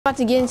About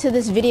to get into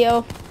this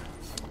video,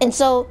 and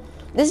so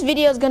this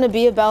video is going to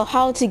be about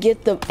how to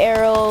get the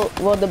arrow,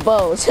 well, the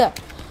bows.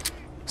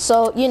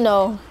 So you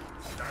know,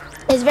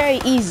 it's very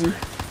easy.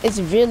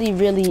 It's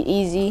really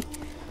easy.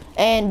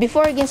 And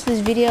before I get into this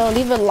video,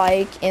 leave a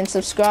like and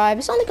subscribe.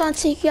 It's only gonna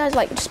take you guys,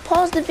 like, just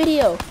pause the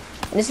video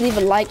and just leave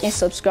a like and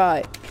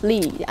subscribe,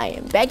 please. I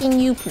am begging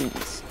you,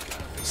 please.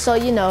 So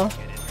you know,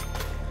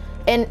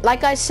 and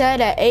like I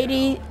said, at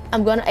 80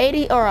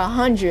 or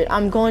 100,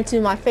 I'm going to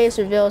my face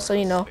reveal. So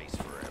you know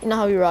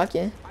how we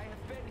rocking.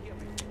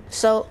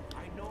 So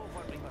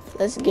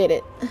let's get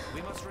it.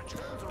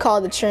 Call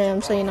the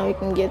tram so you know we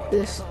can get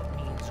this.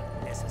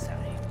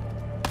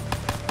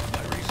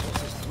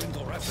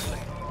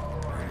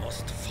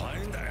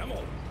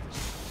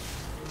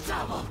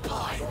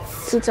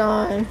 Two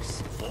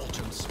times.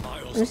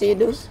 Let me see you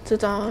do. Two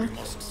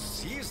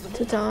times.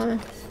 Two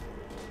times.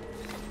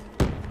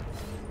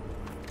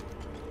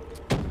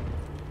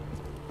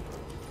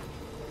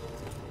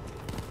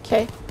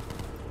 Okay.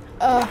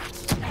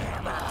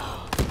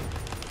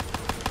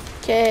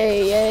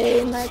 Okay,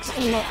 yay,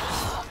 maximum.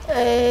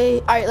 Hey,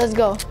 alright, let's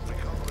go.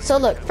 So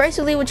look,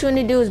 firstly, what you want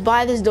to do is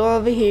buy this door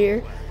over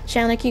here.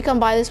 Chandler, can you come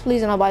buy this,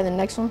 please, and I'll buy the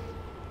next one?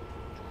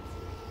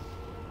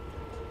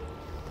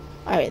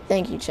 Alright,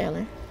 thank you,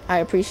 Chandler. I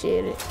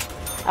appreciate it.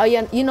 Oh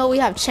yeah, you know we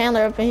have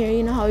Chandler up in here.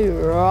 You know how we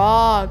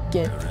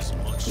rocking.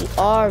 You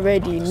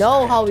already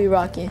know how we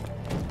rocking.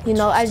 You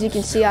know, as you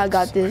can see, I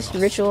got this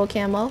ritual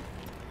camo.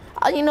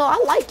 You know, I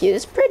like it.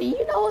 It's pretty.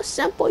 You know, it's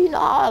simple. You know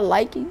how I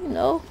like it. You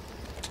know.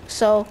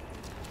 So,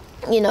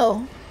 you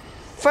know,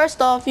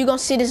 first off, you're gonna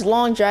see this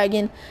long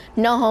dragon.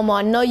 No homo,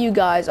 I know you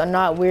guys are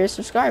not weird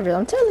subscribers.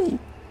 I'm telling you,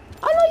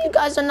 I know you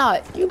guys are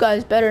not. You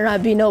guys better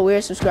not be no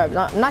weird subscribers.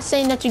 I'm not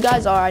saying that you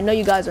guys are. I know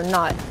you guys are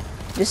not.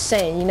 Just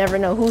saying, you never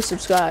know who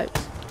subscribes.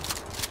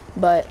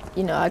 But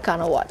you know, I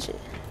kind of watch it.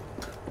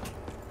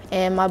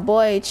 And my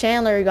boy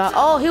Chandler got,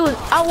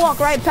 I walked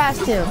right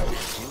past him.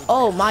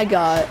 Oh my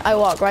god, I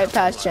walked right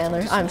past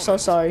Chandler. I'm so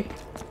sorry.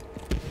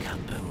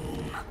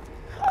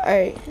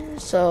 Alright,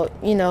 so,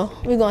 you know,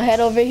 we're gonna head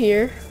over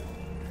here.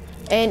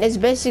 And it's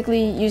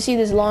basically, you see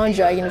this long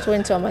dragon. Just wait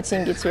until my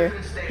team gets here.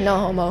 No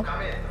homo.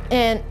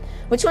 And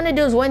what you wanna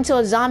do is wait until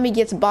a zombie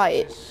gets by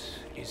it.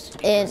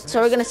 And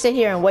so we're gonna sit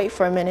here and wait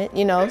for a minute,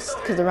 you know,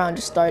 because the round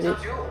just started.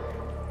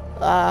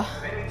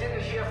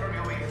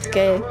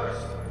 Okay.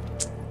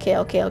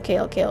 Okay.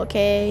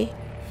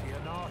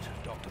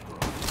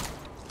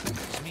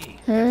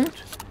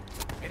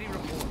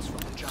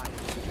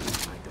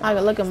 I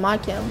gotta look at my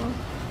camera.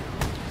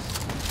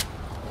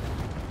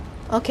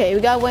 Okay,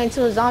 we gotta wait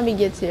until a zombie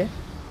gets here.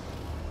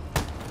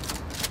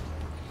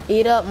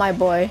 Eat up, my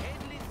boy.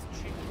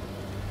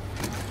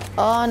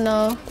 Oh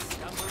no.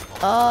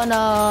 Oh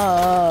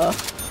no.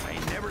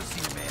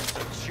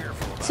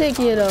 Take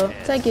it though.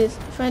 Take it,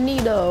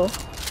 Finito.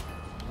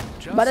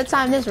 By the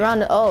time this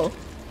round,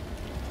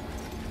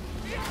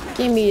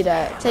 give me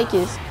that. Take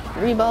his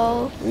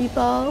repo.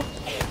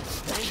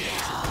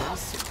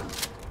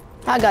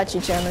 I got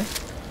you, Chandler.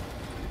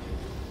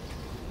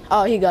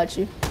 Oh, he got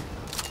you.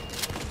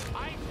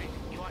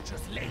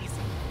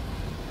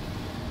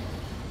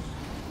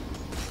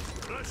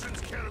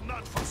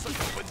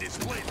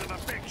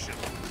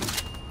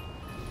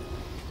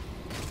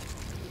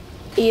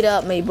 Eat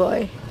up, me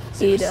boy.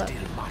 Eat up.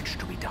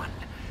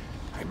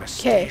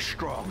 Okay.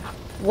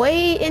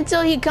 Wait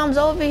until he comes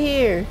over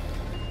here.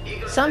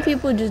 Some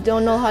people just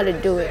don't know how to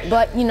do it.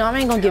 But, you know, I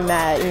ain't gonna get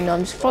mad. You know,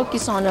 I'm just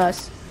focused on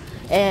us.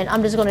 And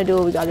I'm just gonna do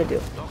what we gotta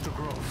do.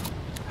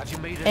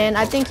 And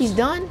I think he's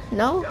done?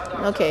 No?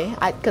 Okay.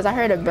 Because I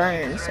heard a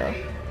burn, so.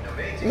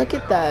 Look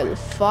at that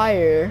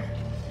fire.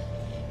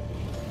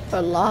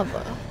 Or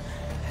lava.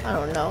 I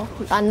don't know.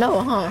 I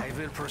know, huh?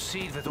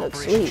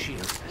 Looks sweet.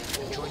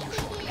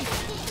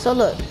 So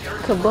look,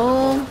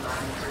 kaboom,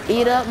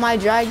 eat up my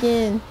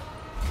dragon.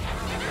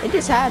 It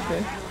just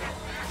happened.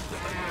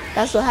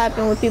 That's what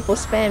happened when people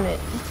spam it.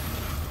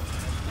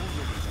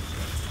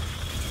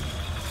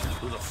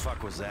 Who the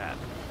fuck was that?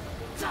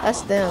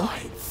 That's them.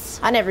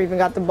 I never even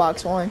got the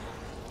box one.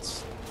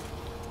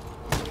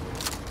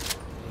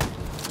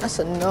 That's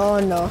a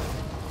no.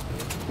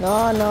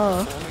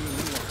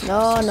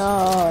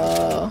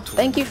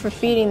 Thank you for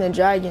feeding the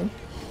dragon.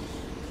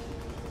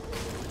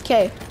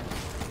 Okay.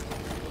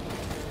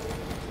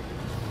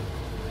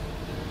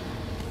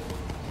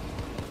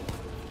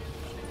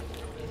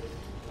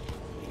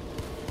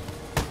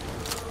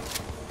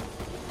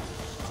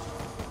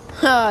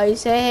 You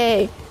say,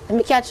 hey, let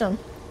me catch him.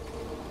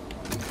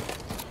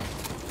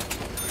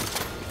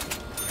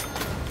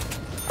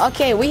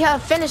 Okay, we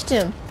have finished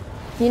him.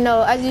 You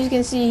know, as you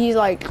can see, he's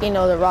like, you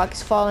know, the rock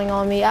is falling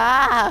on me.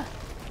 Ah!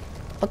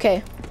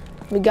 Okay,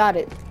 we got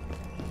it.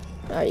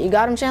 All right, you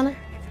got him, Chandler?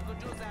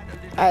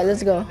 All right,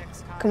 let's go.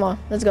 Come on,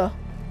 let's go.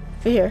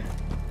 For here.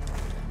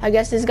 I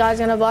guess this guy's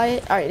gonna buy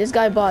it. All right, this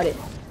guy bought it.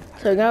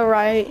 So we're gonna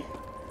right.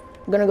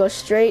 We're gonna go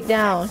straight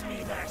down.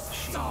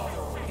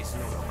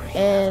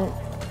 And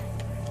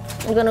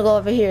we're gonna go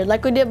over here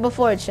like we did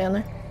before,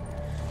 Chandler.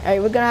 Alright,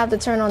 we're gonna have to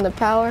turn on the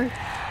power.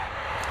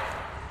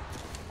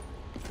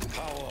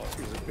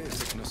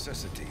 basic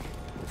necessity.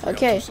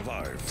 Okay, so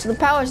the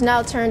power is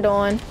now turned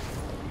on.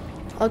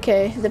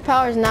 Okay, the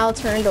power is now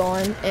turned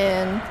on,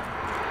 and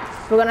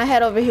we're gonna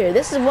head over here.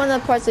 This is one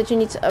of the parts that you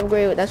need to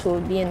upgrade. That's what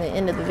will be in the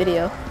end of the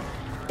video.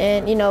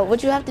 And you know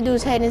what you have to do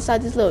is head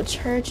inside this little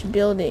church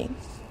building.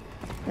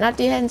 And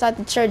after you head inside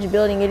the church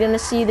building, you're gonna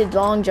see the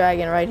long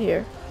dragon right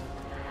here.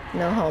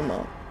 No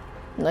homo.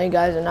 No, you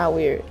guys are not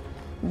weird.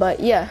 But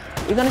yeah,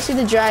 you're gonna see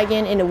the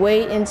dragon and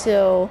wait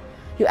until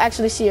you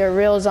actually see a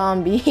real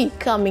zombie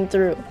coming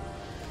through.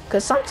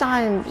 Cause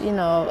sometimes, you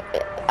know,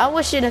 I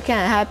wish it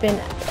can't happen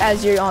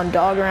as you're on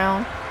dog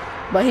round,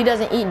 but he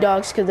doesn't eat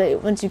dogs because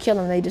once you kill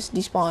them, they just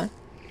despawn.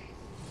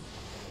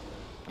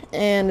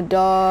 And the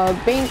dog,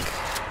 bink.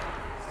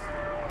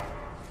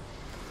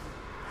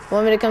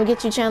 Want me to come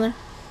get you, Chandler?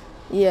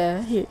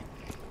 Yeah, here.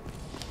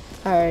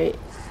 All right.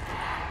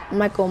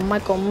 Michael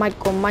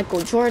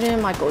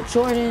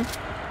Jordan.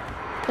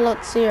 Pull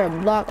up to your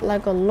block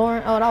like a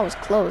Lauren. Oh, that was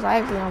close. I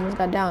actually almost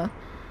got down.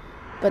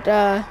 But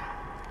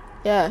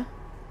yeah.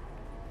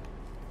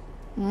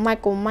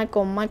 Michael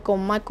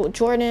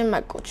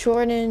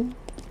Jordan.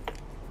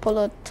 Pull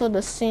up to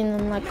the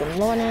scene like a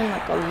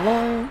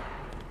Lauren.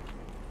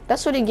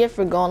 That's what he get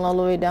for going all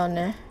the way down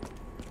there.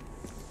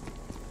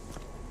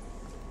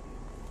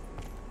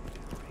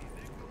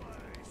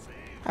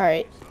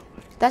 Alright.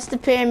 That's the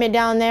pyramid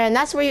down there, and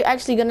that's where you're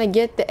actually gonna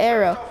get the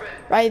arrow.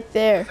 Right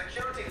there.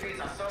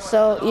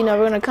 So, you know,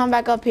 we're gonna come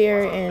back up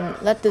here and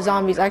let the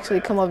zombies actually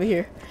come over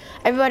here.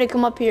 Everybody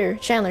come up here.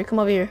 Chandler, come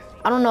over here.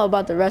 I don't know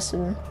about the rest of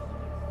them.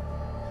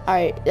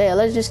 Alright, yeah,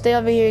 let's just stay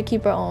over here and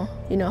keep her on.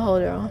 You know,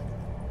 hold her on.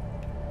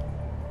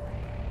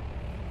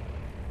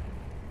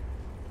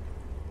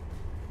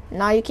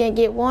 Now you can't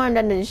get warmed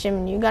under the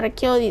chimney. You gotta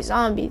kill these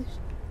zombies.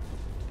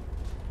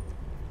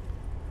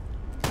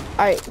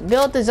 Alright,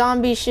 build the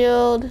zombie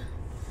shield.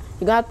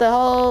 You got to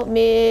hold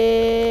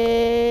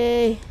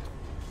me.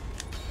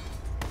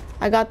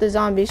 I got the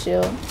zombie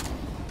shield.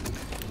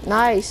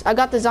 Nice. I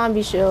got the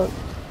zombie shield.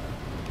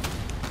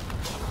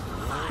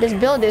 Just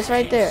build this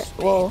right there.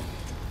 Whoa.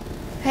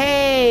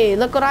 Hey,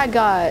 look what I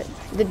got.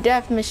 The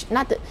death machine.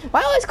 Not the. Why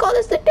do I always call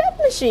this the death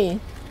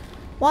machine?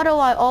 Why do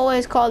I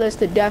always call this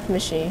the death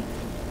machine?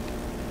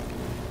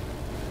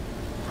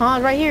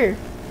 Huh? Right here.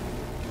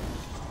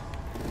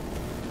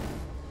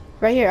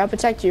 Right here. I'll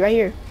protect you. Right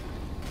here.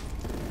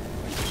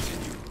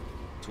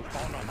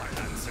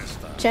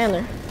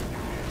 Chandler.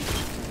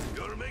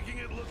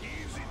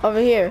 Over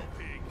here.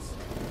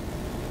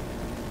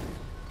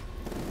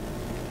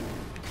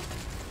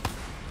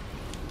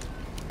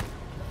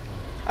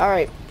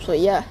 Alright, so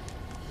yeah.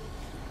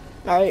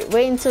 Alright,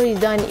 wait until he's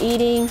done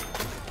eating.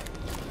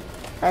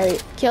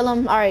 Alright, kill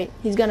him. Alright,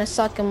 he's gonna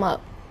suck him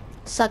up.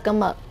 Suck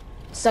him up.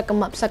 Suck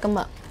him up, suck him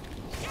up.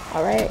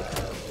 Alright,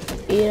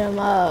 eat him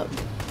up.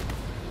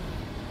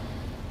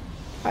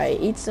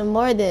 Alright, eat some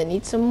more then.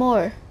 Eat some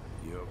more.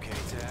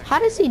 How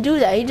does he do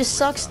that? He just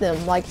sucks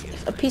them like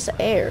a piece of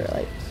air.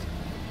 Like.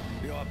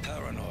 You're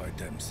paranoid,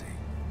 Dempsey.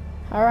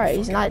 Alright,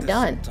 he's not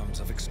done. Symptoms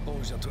of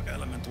exposure to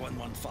element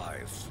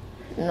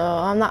 115. No,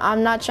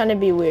 I'm not trying to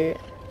be weird.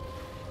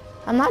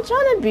 I'm not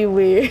trying to be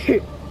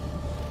weird.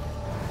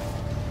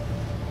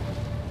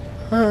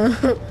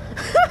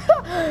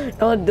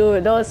 Don't do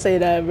it. Don't say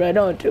that, bro.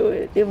 Don't do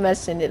it. You're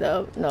messing it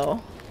up.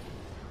 No.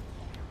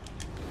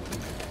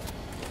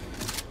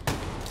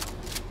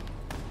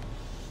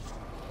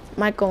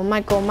 Michael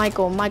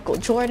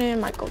Jordan.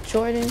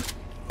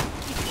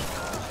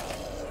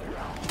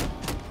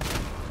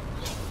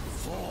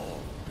 Fall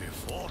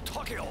before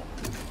Tokyo.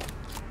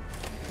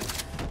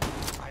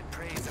 I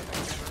praise it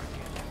again.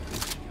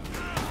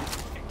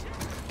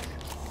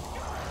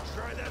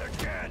 Try that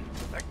again.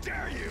 I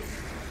dare you.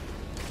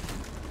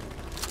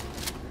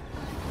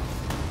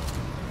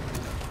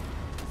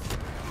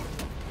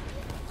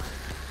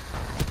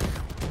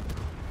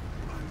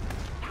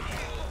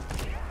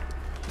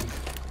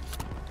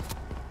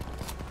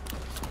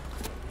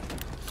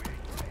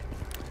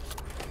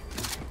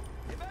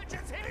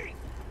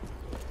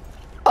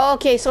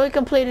 Okay, so we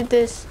completed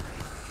this.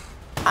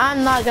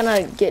 I'm not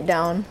gonna get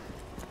down.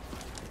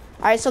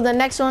 Alright, so the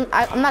next one,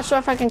 I'm not sure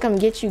if I can come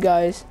get you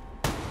guys.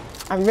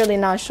 I'm really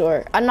not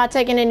sure. I'm not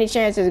taking any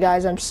chances,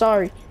 guys. I'm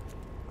sorry.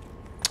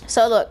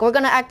 So look, we're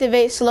gonna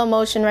activate slow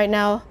motion right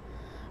now.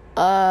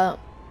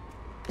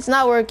 It's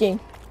not working.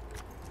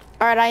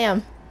 Alright, I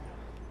am.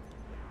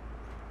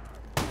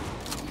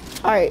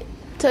 Alright,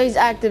 till he's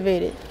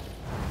activated.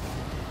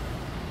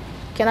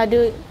 Can I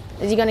do it?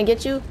 Is he gonna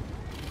get you?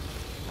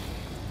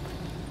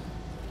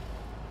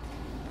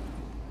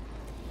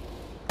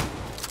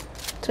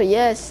 So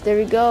yes, there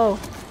we go.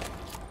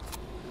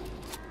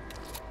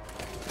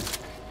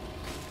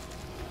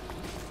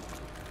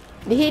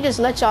 Did he just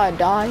let y'all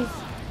die?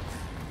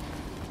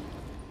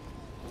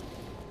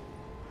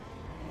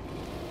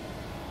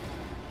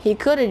 He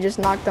could have just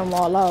knocked them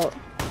all out.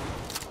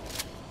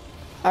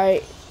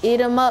 Alright, eat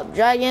him up,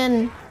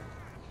 dragon.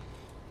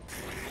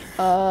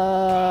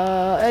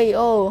 Hey,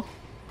 oh.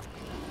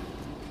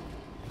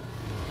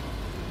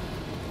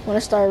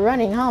 Wanna start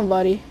running, huh,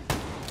 buddy?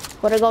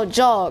 Wanna go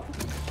jog?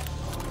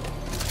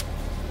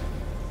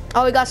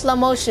 Oh, we got slow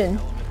motion.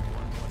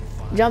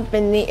 Jump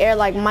in the air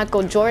like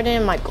Michael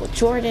Jordan. Michael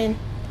Jordan.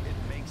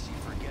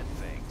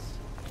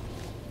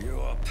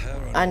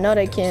 I know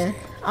they can.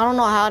 I don't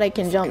know how they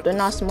can jump. They're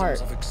not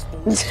smart.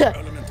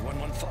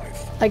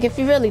 Like, if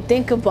you really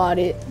think about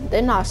it,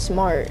 they're not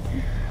smart.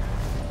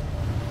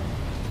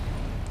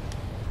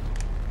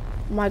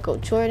 Michael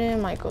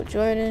Jordan, Michael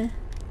Jordan.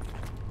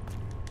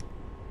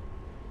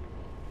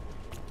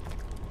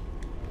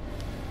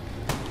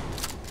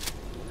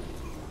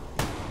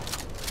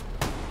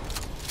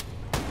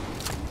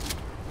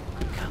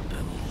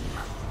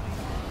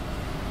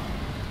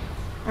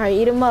 Alright,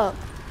 eat him up.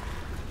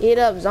 Eat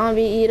up,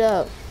 zombie, eat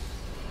up.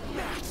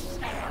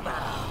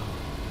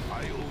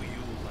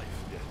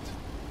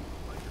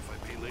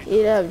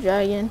 Eat up,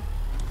 dragon.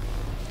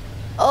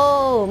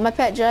 Oh, my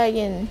pet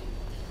dragon.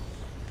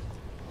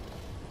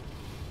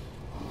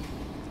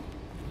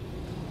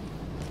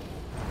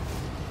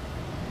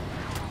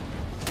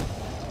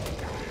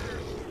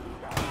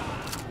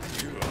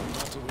 You are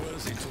not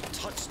worthy to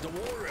touch the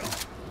warrior.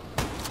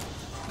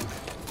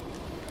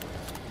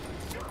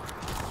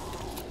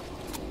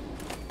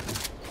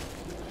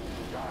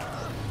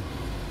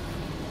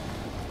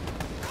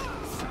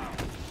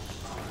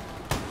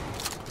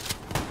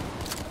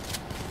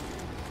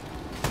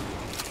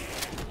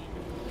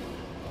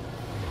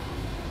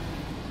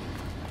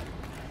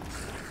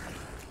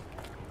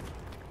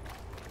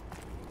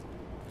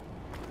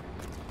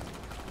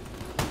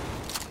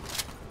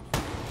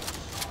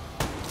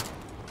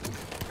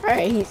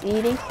 Alright, he's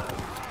eating.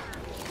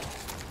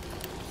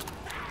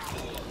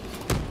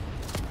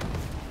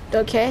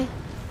 Okay.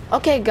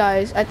 Okay,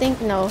 guys, I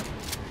think no.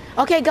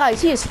 Okay,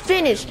 guys, he is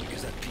finished.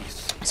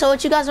 So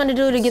what you guys want to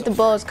do to get the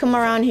bow is come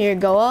around here,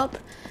 go up,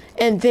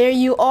 and there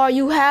you are.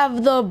 You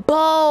have the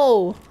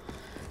bow.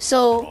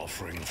 So,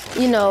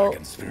 you know,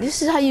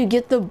 this is how you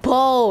get the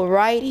bow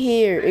right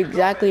here.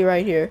 Exactly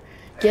right here.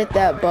 Get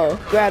that bow.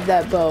 Grab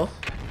that bow.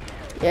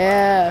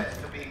 Yeah.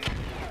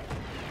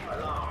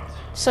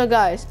 So,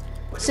 guys.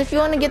 So if you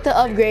want to get the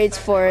upgrades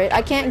for it,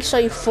 I can't show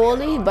you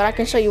fully, but I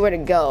can show you where to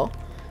go.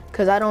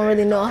 Because I don't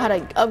really know how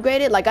to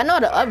upgrade it. Like, I know how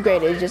to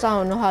upgrade it, just I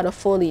don't know how to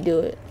fully do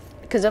it.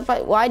 Because if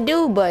I, well, I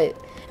do, but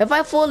if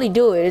I fully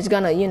do it, it's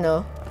gonna, you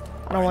know,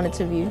 I don't want it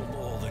to be.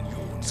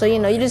 So, you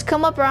know, you just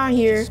come up around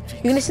here.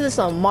 You're gonna see this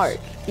little mark.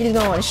 You're just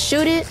gonna want to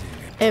shoot it,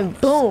 and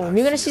boom,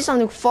 you're gonna see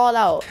something fall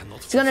out.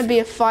 It's gonna be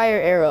a fire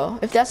arrow,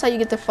 if that's how you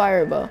get the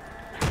fire bow.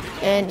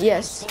 And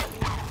yes,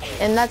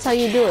 and that's how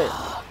you do it.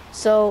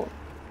 So,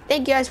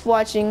 thank you guys for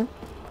watching.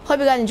 Hope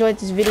you guys enjoyed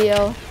this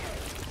video.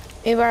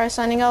 Everybody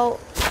signing out.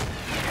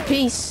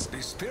 Peace.